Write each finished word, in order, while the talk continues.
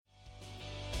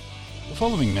The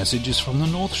following message is from the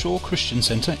North Shore Christian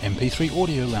Centre MP3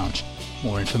 Audio Lounge.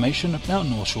 More information about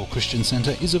North Shore Christian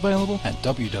Centre is available at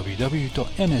www.nscc.org.au.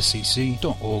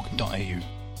 This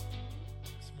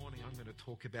morning I'm going to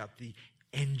talk about the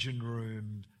engine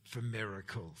room for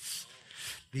miracles.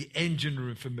 The engine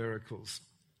room for miracles.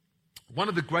 One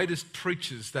of the greatest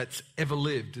preachers that's ever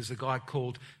lived is a guy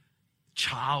called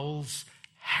Charles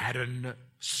Haddon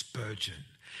Spurgeon.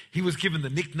 He was given the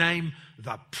nickname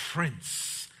the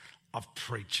Prince of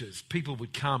Preachers. People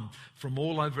would come from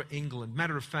all over England.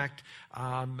 Matter of fact,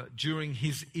 during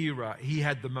his era, he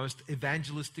had the most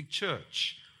evangelistic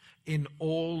church in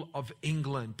all of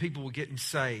England. People were getting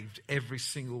saved every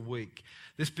single week.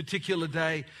 This particular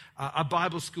day, a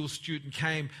Bible school student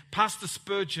came, Pastor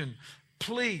Spurgeon,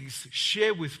 please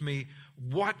share with me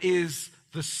what is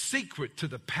the secret to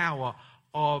the power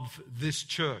of this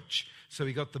church. So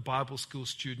he got the Bible school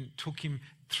student, took him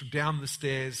down the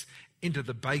stairs into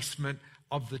the basement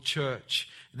of the church.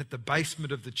 And at the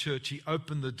basement of the church, he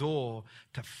opened the door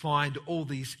to find all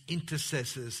these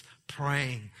intercessors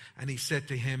praying. And he said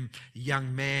to him,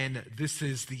 young man, this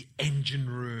is the engine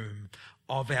room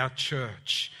of our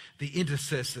church. The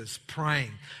intercessors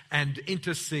praying and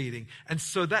interceding. And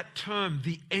so that term,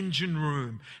 the engine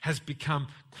room, has become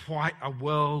quite a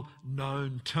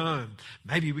well-known term.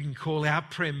 Maybe we can call our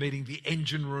prayer meeting the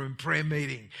engine room prayer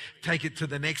meeting. Take it to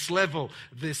the next level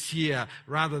this year.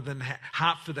 Rather than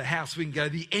heart for the house, we can go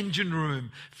the engine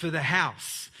room for the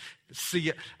house.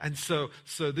 See, and so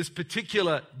this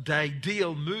particular day,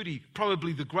 D.L. Moody,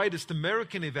 probably the greatest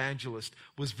American evangelist,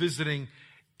 was visiting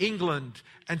England,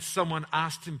 and someone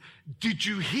asked him, did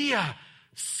you hear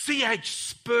C.H.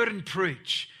 Spurgeon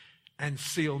preach? And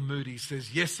C.L. Moody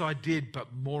says, yes, I did,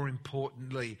 but more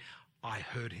importantly, I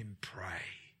heard him pray.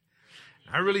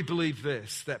 I really believe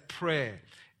this, that prayer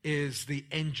is the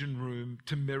engine room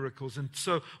to miracles. And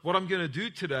so what I'm going to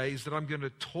do today is that I'm going to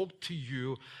talk to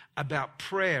you about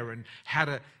prayer and how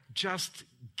to just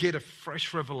get a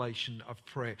fresh revelation of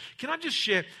prayer. Can I just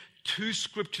share two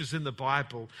scriptures in the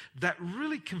Bible that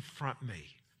really confront me?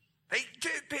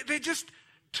 They're just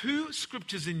two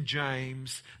scriptures in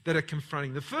James that are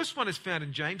confronting. The first one is found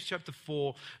in James chapter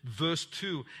 4, verse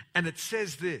 2, and it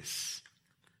says this: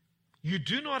 you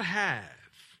do not have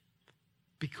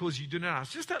because you do not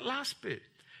ask. Just that last bit.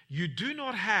 You do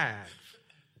not have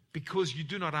because you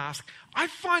do not ask. I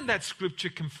find that scripture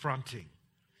confronting.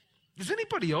 Does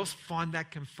anybody else find that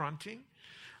confronting?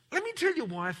 Let me tell you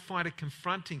why I find it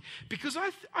confronting. Because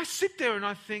I sit there and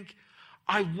I think,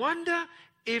 I wonder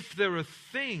if there are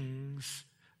things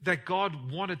that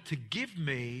God wanted to give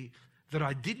me that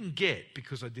I didn't get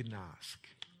because I didn't ask.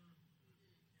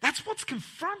 That's what's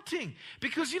confronting.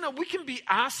 Because, we can be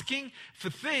asking for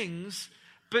things,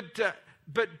 but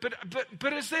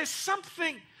is there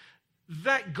something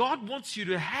that God wants you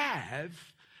to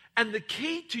have, and the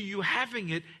key to you having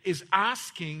it is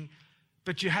asking,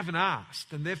 but you haven't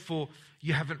asked, and therefore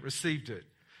you haven't received it.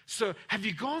 So have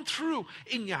you gone through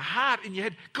in your heart, in your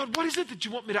head, God, what is it that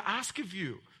you want me to ask of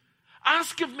you?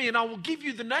 Ask of me and I will give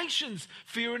you the nations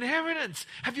for your inheritance.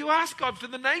 Have you asked God for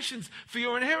the nations for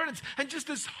your inheritance? And just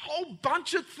this whole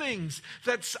bunch of things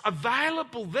that's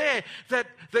available there that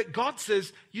God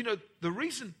says, the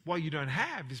reason why you don't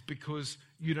have is because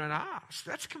you don't ask.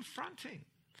 That's confronting.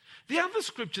 The other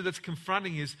scripture that's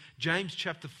confronting is James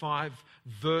chapter 5,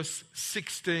 verse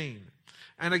 16.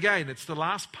 And again, it's the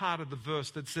last part of the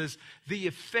verse that says, the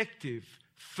effective,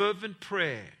 fervent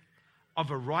prayer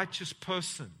of a righteous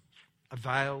person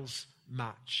avails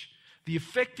much. The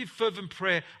effective, fervent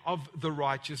prayer of the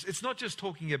righteous. It's not just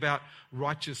talking about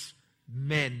righteous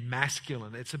men,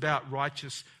 masculine. It's about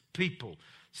righteous people.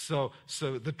 So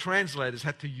the translators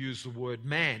had to use the word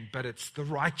man, but it's the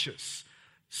righteous.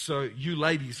 So you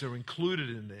ladies are included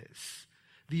in this.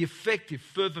 The effective,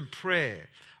 fervent prayer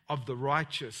of the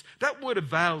righteous. That word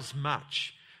avails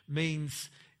much means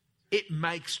it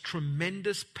makes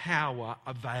tremendous power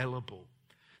available.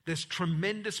 There's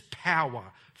tremendous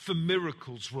power for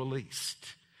miracles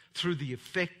released through the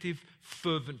effective,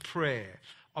 fervent prayer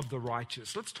of the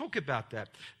righteous. Let's talk about that.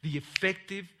 The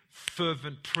effective,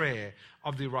 fervent prayer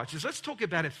of the righteous. Let's talk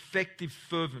about effective,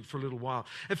 fervent for a little while.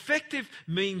 Effective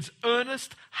means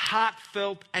earnest,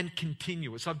 heartfelt, and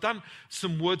continuous. I've done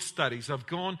some word studies. I've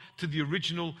gone to the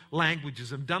original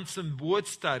languages. I've done some word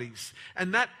studies.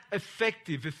 And that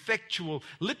effective, effectual,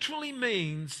 literally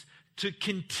means to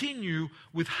continue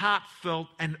with heartfelt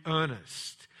and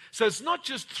earnest. So it's not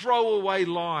just throwaway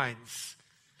lines.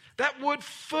 That word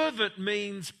fervent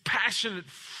means passionate,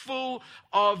 full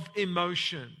of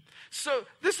emotion. So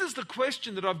this is the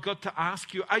question that I've got to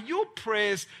ask you. Are your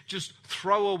prayers just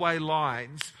throwaway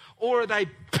lines, Or are they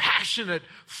passionate,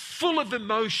 full of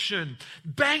emotion,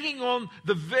 banging on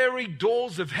the very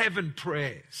doors of heaven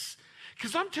prayers?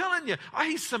 Because I'm telling you, I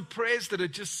hear some prayers that are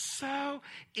just so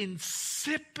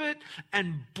insipid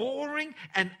and boring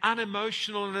and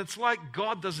unemotional, and it's like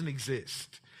God doesn't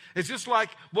exist. It's just like,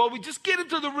 well, we just get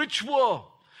into the ritual.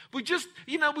 We just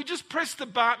press the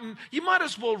button. You might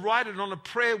as well write it on a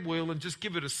prayer wheel and just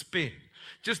give it a spin.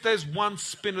 Just as one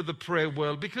spin of the prayer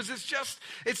wheel, because it's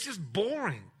just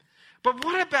boring. But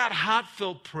what about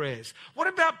heartfelt prayers? What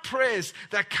about prayers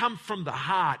that come from the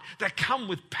heart, that come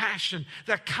with passion,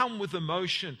 that come with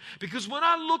emotion? Because when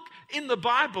I look in the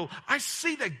Bible, I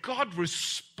see that God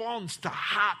responds to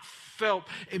heartfelt,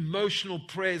 emotional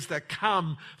prayers that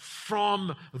come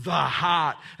from the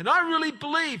heart. And I really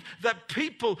believe that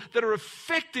people that are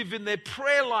effective in their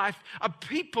prayer life are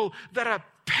people that are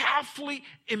powerfully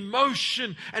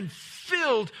emotion and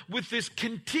filled with this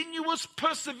continuous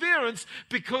perseverance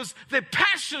because they're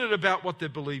passionate about what they're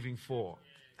believing for.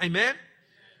 Amen?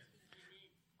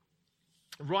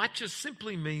 Righteous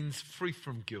simply means free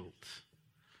from guilt.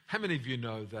 How many of you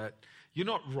know that you're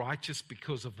not righteous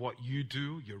because of what you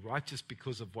do, you're righteous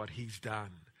because of what He's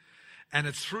done? And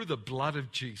it's through the blood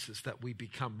of Jesus that we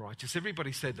become righteous.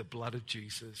 Everybody say the blood of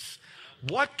Jesus.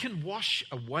 What can wash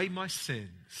away my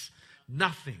sins?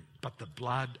 Nothing but the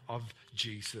blood of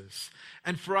Jesus.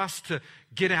 And for us to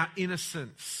get our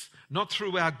innocence, not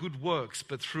through our good works,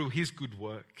 but through His good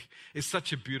work, is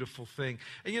such a beautiful thing.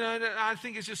 And I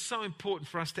think it's just so important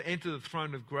for us to enter the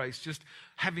throne of grace, just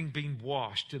having been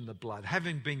washed in the blood,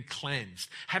 having been cleansed,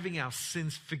 having our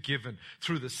sins forgiven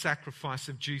through the sacrifice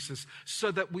of Jesus,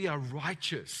 so that we are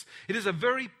righteous. It is a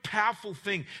very powerful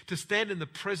thing to stand in the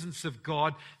presence of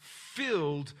God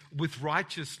filled with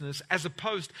righteousness, as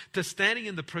opposed to standing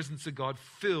in the presence of God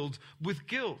filled with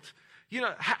guilt.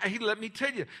 Let me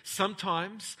tell you,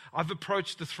 sometimes I've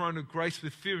approached the throne of grace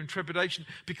with fear and trepidation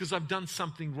because I've done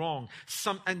something wrong.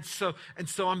 And so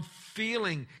I'm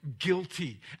feeling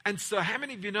guilty. And so how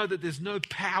many of you know that there's no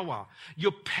power?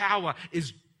 Your power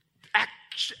is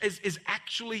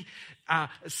actually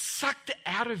sucked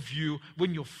out of you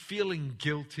when you're feeling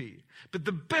guilty. But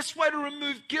the best way to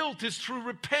remove guilt is through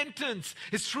repentance.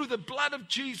 It's through the blood of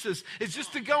Jesus. It's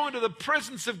just to go into the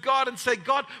presence of God and say,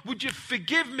 God, would you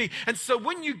forgive me? And so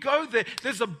when you go there,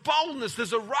 there's a boldness,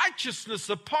 there's a righteousness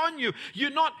upon you. You're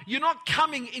not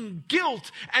coming in guilt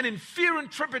and in fear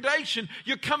and trepidation.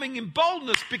 You're coming in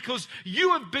boldness because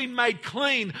you have been made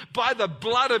clean by the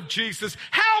blood of Jesus.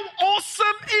 How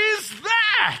awesome is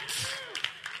that?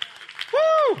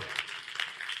 Woo!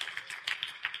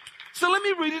 So let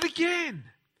me read it again.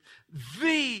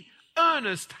 The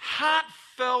earnest,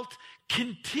 heartfelt,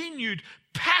 continued,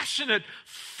 passionate,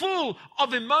 full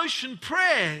of emotion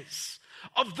prayers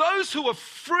of those who are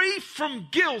free from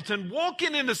guilt and walk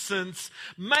in innocence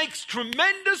makes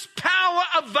tremendous power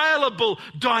available,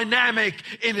 dynamic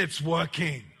in its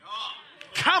working.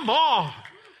 Come on. Are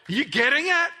you getting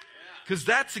it? Because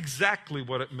that's exactly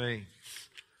what it means.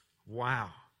 Wow.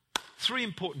 3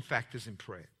 important factors in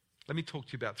prayer. Let me talk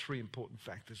to you about 3 important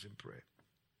factors in prayer.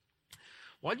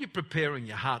 While you're preparing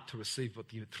your heart to receive what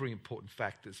the 3 important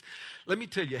factors, let me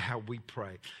tell you how we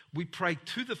pray. We pray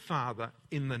to the Father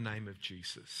in the name of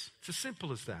Jesus. It's as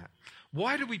simple as that.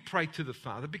 Why do we pray to the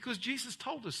Father? Because Jesus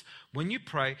told us when you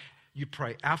pray,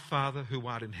 our Father who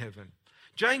art in heaven.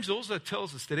 James also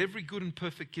tells us that every good and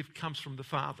perfect gift comes from the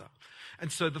Father.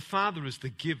 And so the Father is the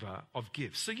giver of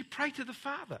gifts. So you pray to the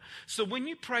Father. So when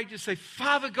you pray, you say,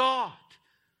 Father God.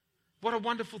 What a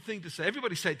wonderful thing to say.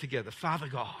 Everybody say it together, Father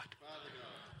God. Father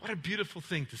God. What a beautiful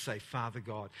thing to say, Father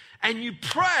God. And you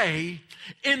pray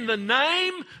in the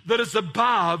name that is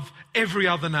above every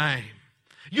other name.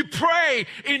 You pray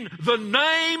in the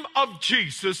name of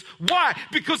Jesus. Why?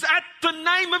 Because at the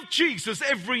name of Jesus,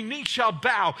 every knee shall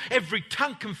bow, every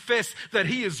tongue confess that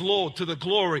He is Lord, to the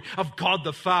glory of God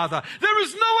the Father. There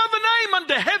is no other name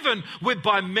under heaven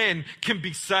whereby men can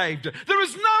be saved. There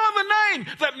is no other name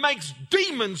that makes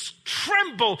demons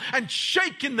tremble and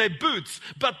shake in their boots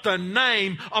but the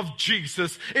name of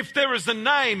Jesus. If there is a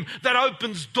name that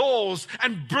opens doors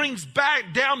and brings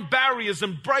back down barriers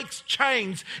and breaks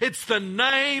chains, it's the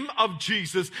name of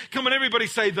Jesus. Come on, everybody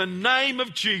say the name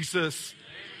of Jesus.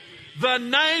 The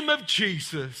name of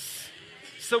Jesus.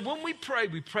 So when we pray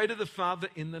to the Father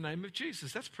in the name of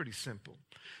Jesus. That's pretty simple.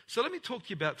 So let me talk to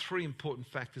you about 3 important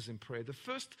factors in prayer. The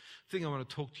first thing I want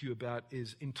to talk to you about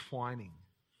is entwining.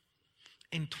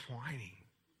 Entwining.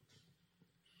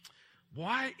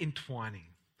 Why entwining?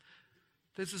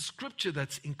 There's a scripture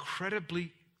that's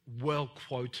incredibly well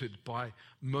quoted by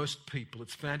most people.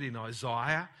 It's found in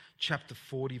Isaiah chapter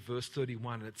 40 verse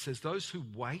 31, and it says, those who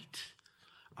wait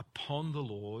upon the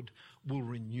Lord will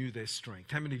renew their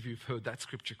strength. How many of you have heard that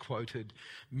scripture quoted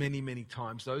many, many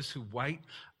times? Those who wait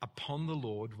upon the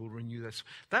Lord will renew their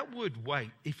strength. That word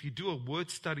wait, if you do a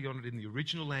word study on it in the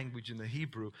original language in the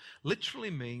Hebrew,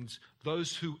 literally means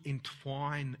those who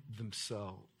entwine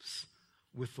themselves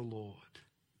with the Lord.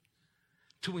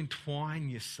 To entwine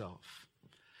yourself.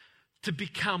 To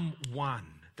become one.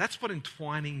 That's what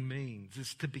entwining means,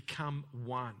 is to become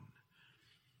one.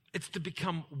 It's to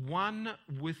become one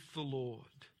with the Lord.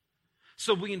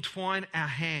 So we entwine our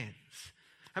hands.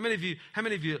 How many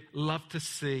of you love to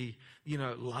see,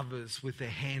 lovers with their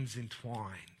hands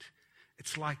entwined?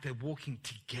 It's like they're walking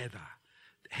together,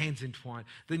 hands entwined.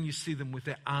 Then you see them with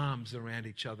their arms around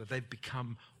each other. They've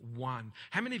become one.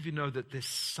 How many of you know that there's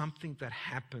something that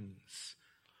happens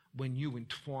when you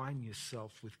entwine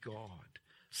yourself with God?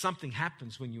 Something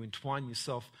happens when you entwine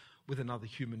yourself with another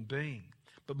human being.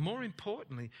 But more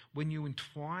importantly, when you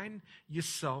entwine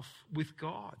yourself with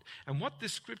God. And what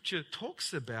this scripture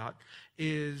talks about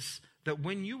is that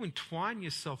when you entwine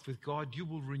yourself with God, you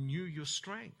will renew your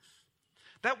strength.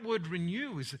 That word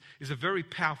renew is a very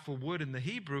powerful word in the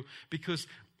Hebrew because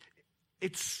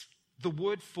it's the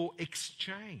word for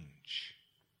exchange.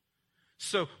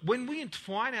 So when we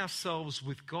entwine ourselves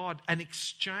with God, an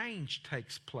exchange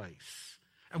takes place.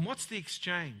 And what's the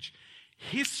exchange?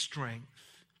 His strength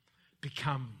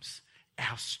becomes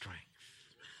our strength.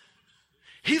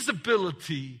 His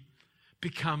ability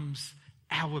becomes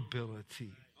our ability.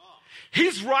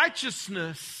 His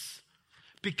righteousness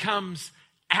becomes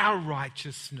our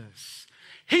righteousness.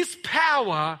 His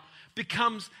power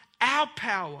becomes our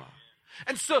power.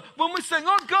 And so when we're saying,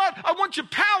 oh God, I want your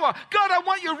power. God, I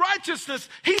want your righteousness.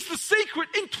 Here's the secret.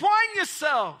 Entwine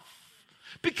yourself.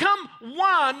 Become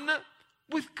one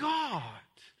with God.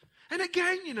 And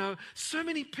again, so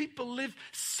many people live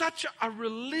such a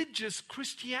religious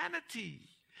Christianity.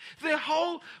 Their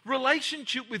whole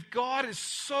relationship with God is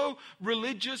so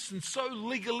religious and so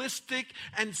legalistic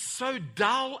and so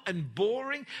dull and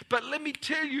boring. But let me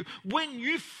tell you, when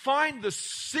you find the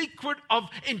secret of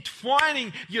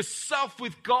entwining yourself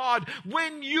with God,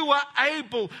 when you are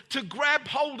able to grab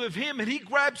hold of Him and He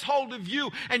grabs hold of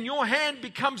you and your hand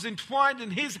becomes entwined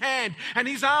in His hand and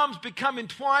His arms become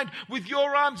entwined with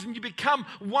your arms and you become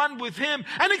one with Him,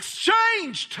 an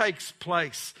exchange takes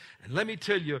place. And let me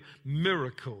tell you,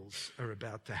 miracles are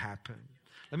about to happen.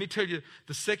 Let me tell you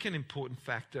the second important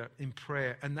factor in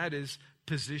prayer, and that is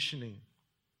positioning.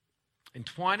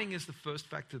 Entwining is the first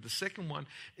factor. The second one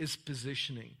is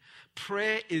positioning.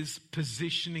 Prayer is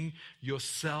positioning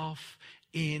yourself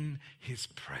in His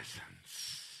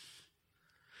presence.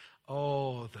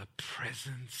 Oh, the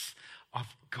presence of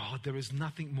God. There is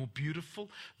nothing more beautiful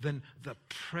than the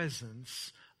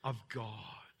presence of God.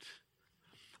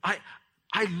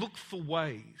 I look for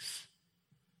ways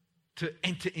to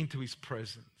enter into His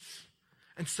presence.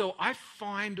 And so I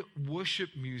find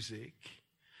worship music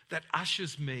that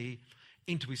ushers me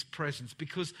into His presence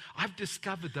because I've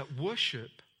discovered that worship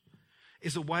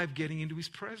is a way of getting into His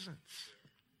presence.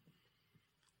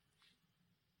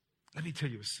 Let me tell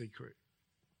you a secret.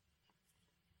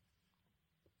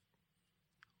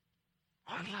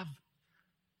 I love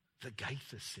the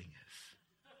Gaither singers.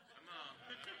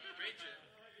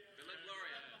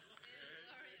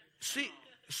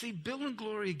 See, Bill and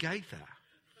Gloria Gaither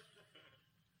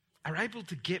are able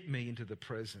to get me into the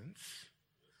presence,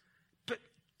 but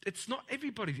it's not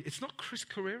everybody. It's not Chris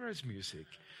Carrero's music.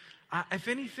 If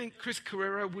anything, Chris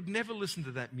Carrero would never listen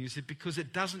to that music because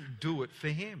it doesn't do it for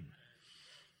him.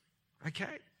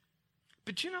 Okay?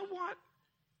 But you know what?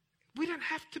 We don't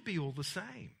have to be all the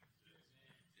same.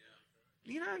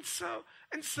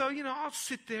 And so, I'll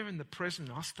sit there in the present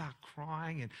and I'll start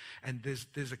crying and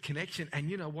there's a connection. And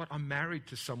you know what? I'm married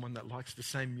to someone that likes the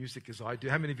same music as I do.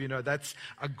 How many of you know that's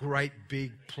a great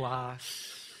big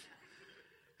plus?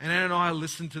 And Anna and I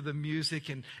listen to the music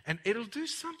and it'll do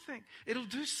something. It'll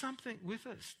do something with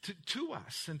us, to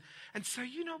us. And so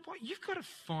you know what? You've got to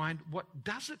find what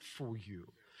does it for you.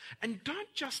 And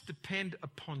don't just depend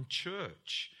upon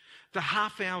church. The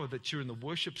half hour that you're in the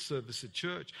worship service at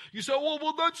church, you say,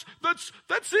 well, that's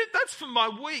it. That's for my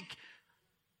week.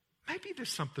 Maybe there's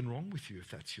something wrong with you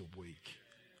if that's your week.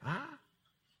 Huh?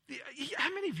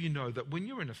 How many of you know that when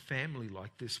you're in a family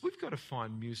like this, we've got to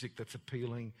find music that's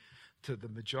appealing to the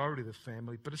majority of the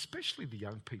family, but especially the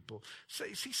young people.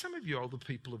 See, some of you older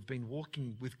people have been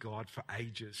walking with God for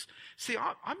ages. See,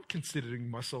 I'm considering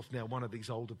myself now one of these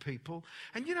older people.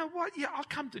 And you know what? Yeah, I'll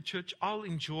come to church. I'll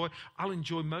enjoy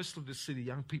most of the city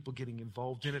young people getting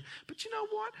involved in it. But you know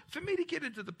what? For me to get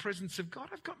into the presence of God,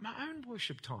 I've got my own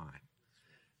worship time.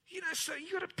 So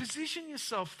you got to position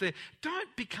yourself there.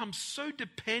 Don't become so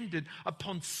dependent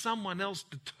upon someone else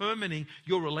determining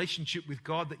your relationship with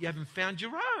God that you haven't found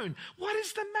your own. What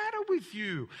is the matter with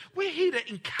you? We're here to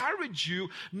encourage you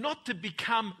not to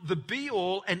become the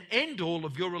be-all and end-all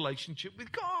of your relationship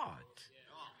with God.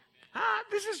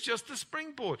 This is just the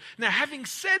springboard. Now, having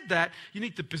said that, you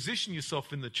need to position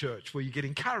yourself in the church where you get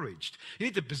encouraged. You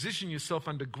need to position yourself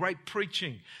under great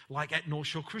preaching, like at North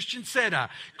Shore Christian Centre.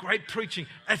 Great preaching.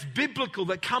 That's biblical,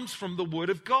 that comes from the Word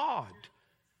of God.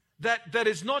 That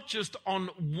is not just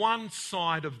on one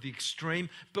side of the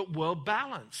extreme, but well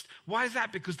balanced. Why is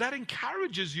that? Because that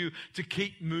encourages you to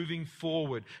keep moving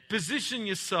forward. Position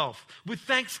yourself with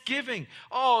thanksgiving.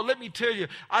 Oh, let me tell you,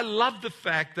 I love the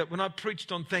fact that when I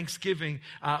preached on Thanksgiving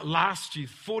last year,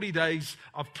 40 days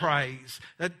of praise,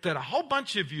 that a whole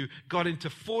bunch of you got into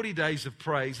 40 days of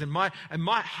praise. And my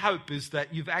hope is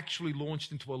that you've actually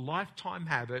launched into a lifetime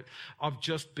habit of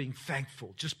just being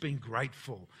thankful, just being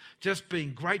grateful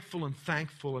and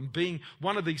thankful, and being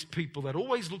one of these people that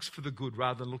always looks for the good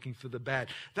rather than looking for the bad.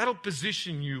 That'll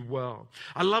position you well.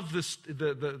 I love this,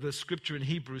 the scripture in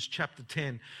Hebrews chapter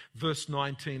 10, verse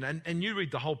 19. And you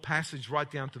read the whole passage right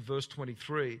down to verse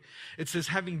 23. It says,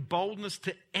 having boldness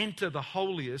to enter the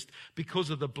holiest because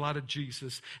of the blood of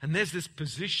Jesus. And there's this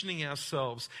positioning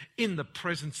ourselves in the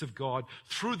presence of God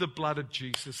through the blood of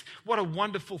Jesus. What a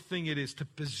wonderful thing it is to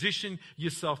position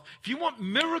yourself. If you want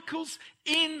miracles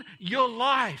in your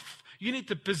life, you need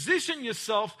to position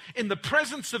yourself in the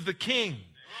presence of the King.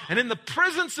 And in the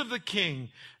presence of the King,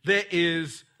 there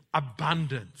is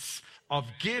abundance of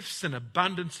gifts and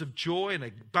abundance of joy and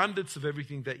abundance of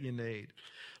everything that you need.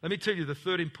 Let me tell you the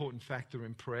third important factor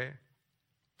in prayer,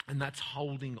 and that's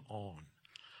holding on.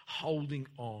 Holding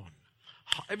on.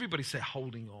 Everybody say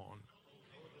holding on.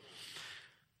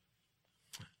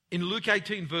 In Luke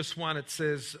 18, verse 1, it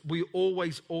says, we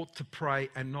always ought to pray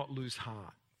and not lose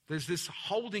heart. There's this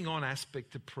holding on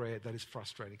aspect to prayer that is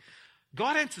frustrating.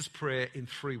 God answers prayer in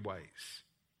three ways.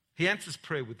 He answers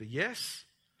prayer with a yes,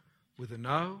 with a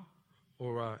no,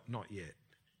 or a not yet.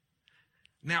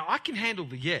 Now, I can handle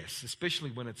the yes,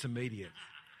 especially when it's immediate.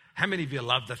 How many of you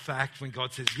love the fact when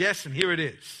God says yes and here it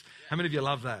is? How many of you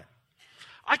love that?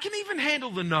 I can even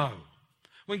handle the no.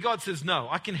 When God says no,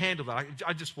 I can handle that.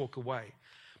 I just walk away.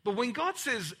 But when God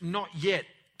says not yet,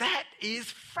 that is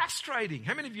frustrating.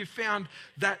 How many of you found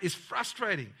that is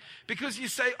frustrating? Because you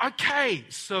say, okay,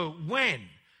 so when?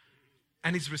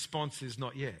 And his response is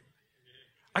not yet.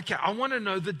 Okay, I want to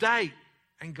know the date.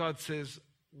 And God says,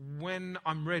 when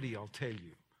I'm ready, I'll tell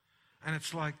you. And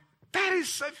it's like, that is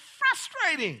so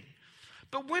frustrating.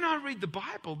 But when I read the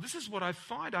Bible, this is what I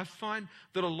find. I find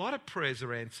that a lot of prayers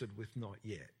are answered with not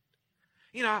yet.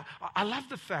 You know, I love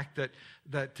the fact that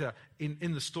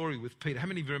in the story with Peter, how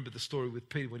many of you remember the story with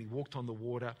Peter when he walked on the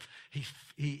water? He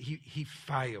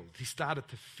failed. He started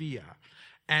to fear.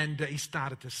 And he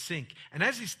started to sink. And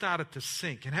as he started to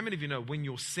sink, and how many of you know when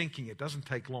you're sinking, it doesn't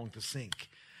take long to sink,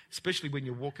 especially when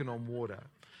you're walking on water.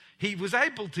 He was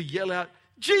able to yell out,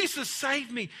 Jesus, save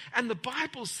me. And the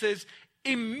Bible says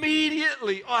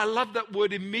immediately, I love that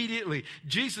word immediately,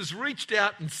 Jesus reached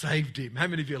out and saved him. How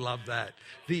many of you love that?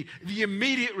 The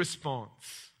immediate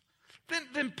response.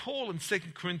 Then Paul in 2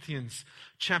 Corinthians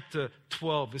chapter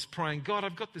 12 is praying, God,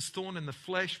 I've got this thorn in the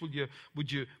flesh. Would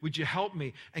you help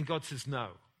me? And God says, no,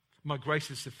 my grace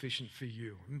is sufficient for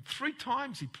you. And 3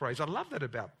 times he prays. I love that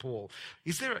about Paul.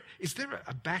 Is there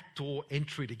a backdoor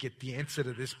entry to get the answer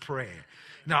to this prayer?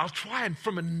 Now, I'll try it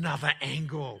from another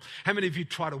angle. How many of you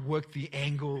try to work the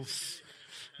angles?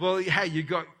 Well, hey,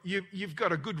 you've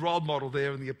got a good role model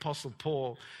there in the Apostle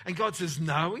Paul. And God says,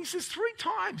 no. He says 3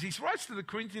 times. He writes to the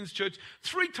Corinthians church,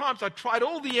 3 times I tried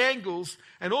all the angles,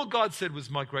 and all God said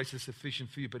was, my grace is sufficient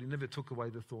for you, but he never took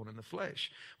away the thorn in the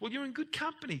flesh. Well, you're in good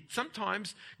company.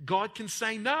 Sometimes God can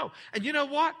say no. And you know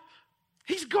what?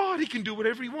 He's God. He can do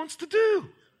whatever he wants to do.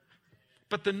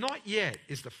 But the not yet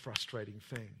is the frustrating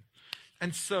thing.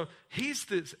 And so here's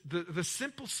the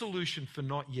simple solution for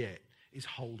not yet is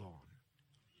hold on.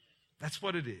 That's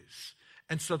what it is.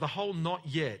 And so the whole not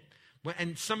yet,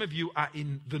 and some of you are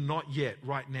in the not yet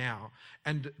right now,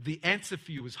 and the answer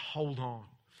for you is hold on.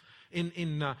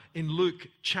 In Luke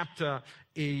chapter,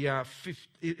 I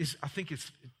think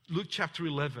it's Luke chapter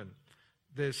 11,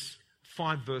 there's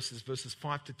 5 verses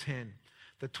 5 to 10.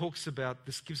 that talks about,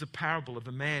 this gives a parable of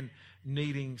a man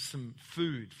needing some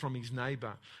food from his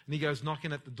neighbor. And he goes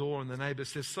knocking at the door, and the neighbor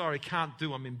says, sorry, can't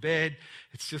do, I'm in bed.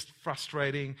 It's just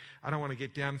frustrating. I don't want to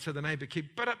get down. So the neighbor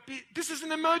but this is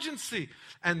an emergency.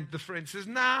 And the friend says,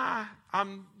 nah,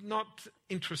 I'm not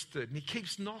interested. And he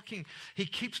keeps knocking. He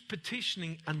keeps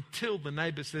petitioning until the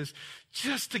neighbor says,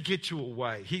 just to get you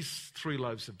away, here's 3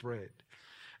 loaves of bread.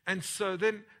 And so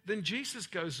then Jesus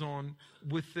goes on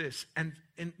with this, and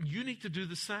you need to do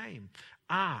the same.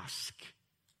 Ask,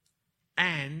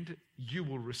 and you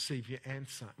will receive your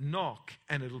answer. Knock,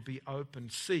 and it'll be open.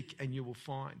 Seek, and you will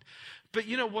find. But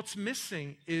you know what's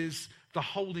missing is the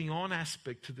holding on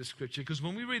aspect to the scripture, because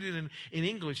when we read it in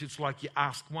English, it's like you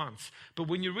ask once. But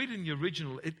when you read it in the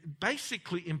original, it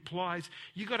basically implies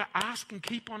you got to ask and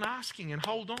keep on asking and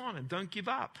hold on and don't give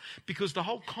up. Because the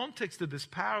whole context of this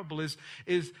parable is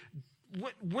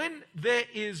when there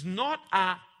is not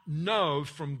a no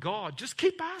from God, just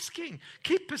keep asking,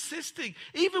 keep persisting.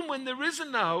 Even when there is a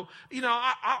no,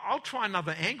 I'll try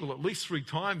another angle at least 3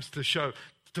 times to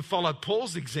follow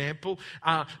Paul's example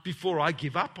before I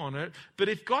give up on it. But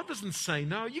if God doesn't say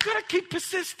no, you got to keep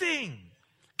persisting.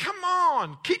 Come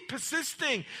on, keep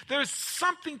persisting. There is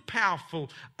something powerful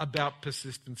about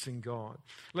persistence in God.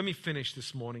 Let me finish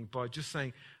this morning by just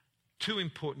saying 2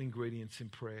 important ingredients in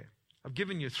prayer. I've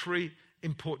given you 3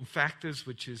 important factors,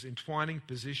 which is entwining,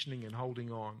 positioning, and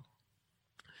holding on.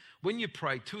 When you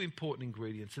pray, 2 important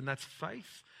ingredients, and that's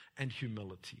faith and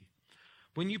humility.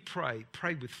 When you pray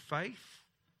with faith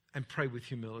and pray with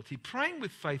humility. Praying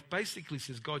with faith basically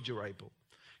says, God, you're able.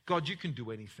 God, you can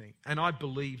do anything, and I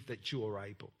believe that you are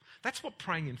able. That's what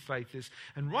praying in faith is.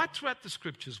 And right throughout the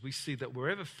scriptures, we see that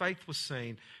wherever faith was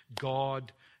seen,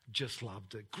 God just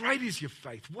loved it. Great is your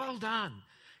faith. Well done.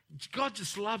 God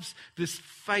just loves this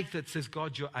faith that says,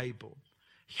 God, you're able.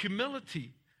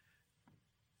 Humility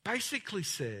basically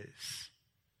says,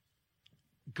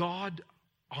 God,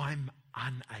 I'm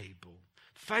unable.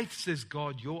 Faith says,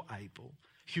 God, you're able.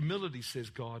 Humility says,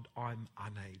 God, I'm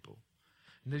unable.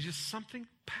 And there's just something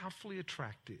powerfully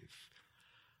attractive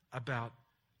about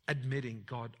admitting,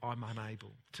 God, I'm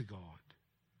unable to God.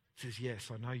 It says,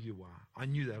 yes, I know you are. I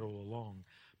knew that all along.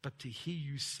 But to hear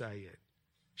you say it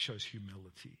shows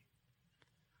humility.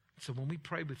 So when we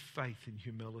pray with faith and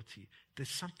humility, there's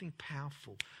something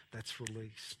powerful that's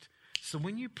released. So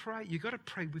when you pray, you've got to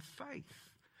pray with faith.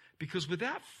 Because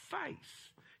without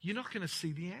faith, you're not going to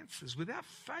see the answers. Without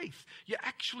faith, you're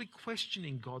actually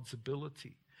questioning God's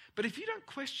ability. But if you don't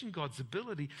question God's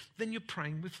ability, then you're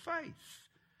praying with faith.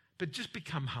 But just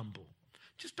become humble.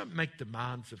 Just don't make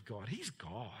demands of God. He's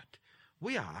God.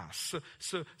 We are us.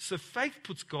 So faith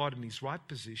puts God in his right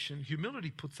position. Humility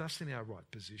puts us in our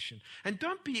right position. And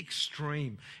don't be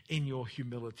extreme in your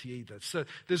humility either. So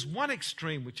there's one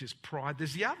extreme, which is pride.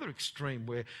 There's the other extreme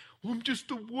where, I'm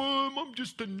just a worm, I'm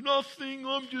just a nothing,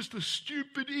 I'm just a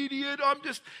stupid idiot,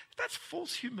 that's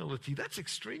false humility. That's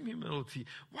extreme humility.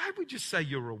 Why would you say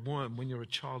you're a worm when you're a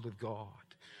child of God?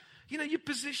 You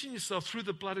position yourself through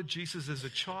the blood of Jesus as a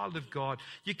child of God.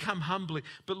 You come humbly.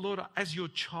 But Lord, as your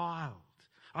child,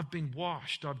 I've been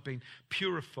washed, I've been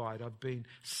purified, I've been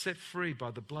set free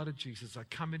by the blood of Jesus. I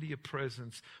come into your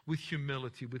presence with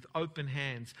humility, with open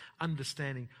hands,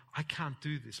 understanding I can't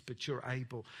do this, but you're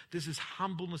able. There's this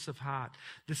humbleness of heart,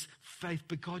 this faith,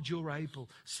 but God, you're able.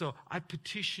 So I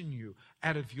petition you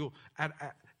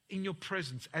in your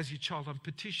presence as your child. I'm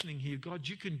petitioning here, God,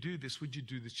 you can do this. Would you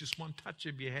do this? Just one touch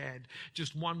of your hand,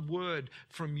 just one word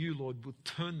from you, Lord, will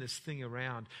turn this thing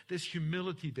around. There's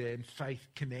humility there and faith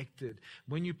connected.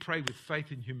 When you pray with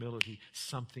faith and humility,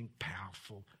 something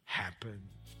powerful happens.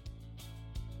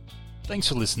 Thanks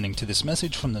for listening to this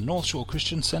message from the North Shore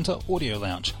Christian Centre Audio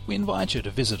Lounge. We invite you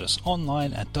to visit us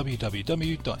online at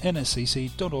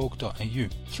www.nscc.org.au.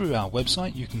 Through our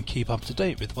website, you can keep up to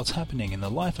date with what's happening in the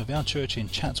life of our church in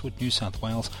Chatswood, New South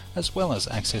Wales, as well as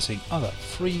accessing other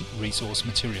free resource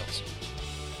materials.